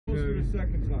For the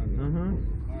second time. Uh-huh.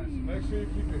 Alright, so make sure you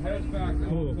keep your heads back the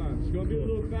whole time. It's going to be a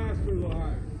little faster, a little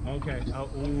higher. Okay. Oh,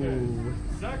 ooh. Okay.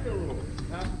 Second rule, you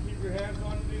have to keep your hands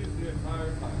on your knees the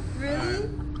entire time. Really?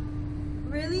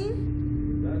 Really?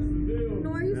 That's the deal. No,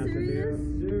 are you serious?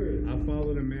 Serious. I'll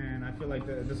follow the man. I feel like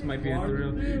this might be a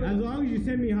thrill. As long as you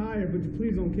send me higher, but you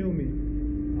please don't kill me.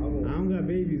 I don't got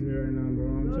babies right now, bro.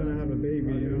 I'm trying to have a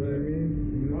baby, you know what I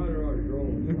mean? Mine are already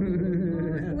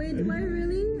grown. Wait, do I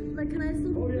really? Like, can I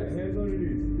still? Oh yeah, hands on your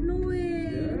knees. No way.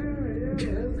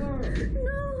 Yeah, hands on.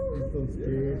 No. I'm so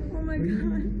scared. Oh my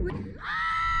god. Wait.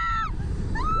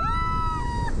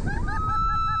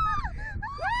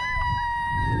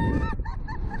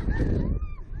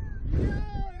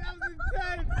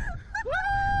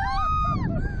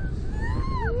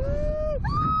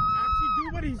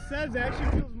 He says it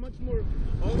actually feels much more.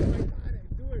 Oh my god,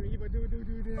 do it, Heeba, do it. It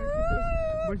actually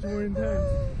feels much more intense.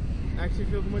 Actually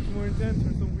feels much more intense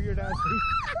for some weird ass reason.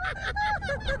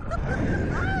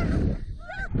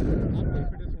 I'll pay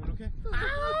for this one, okay?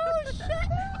 Oh shit!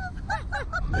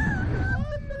 Oh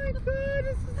my god,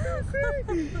 this is so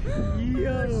crazy!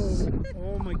 Yo!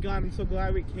 Oh my god, I'm so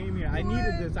glad we came here. I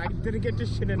needed this. I didn't get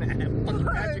this shit in the fucking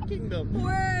Magic Kingdom.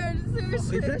 Word,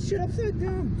 seriously. Is that shit upside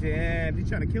down? Damn, you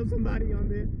trying to kill somebody on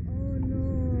there? Oh no.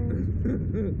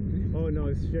 Oh no,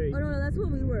 it's straight. Oh no, that's what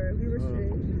we were. We were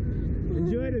straight.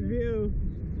 Enjoy the view.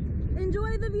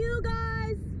 Enjoy the view,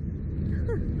 guys.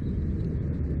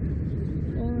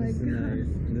 Oh my god.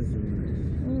 This is nice.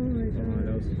 Oh my god. Oh,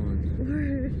 that was fun.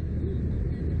 Word.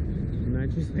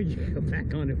 Imagine like you go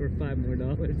back on it for $5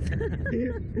 more.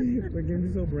 We're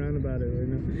getting so brown about it right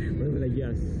now. We're like,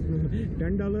 yes.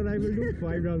 $10 I will do,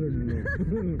 $5 no.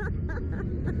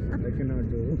 I cannot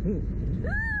do.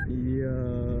 Yeah.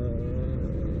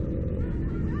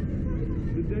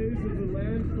 The days of the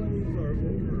land phones are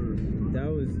over.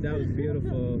 That was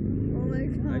beautiful. Oh my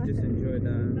god. I just enjoyed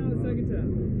that. Now the second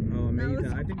time. Oh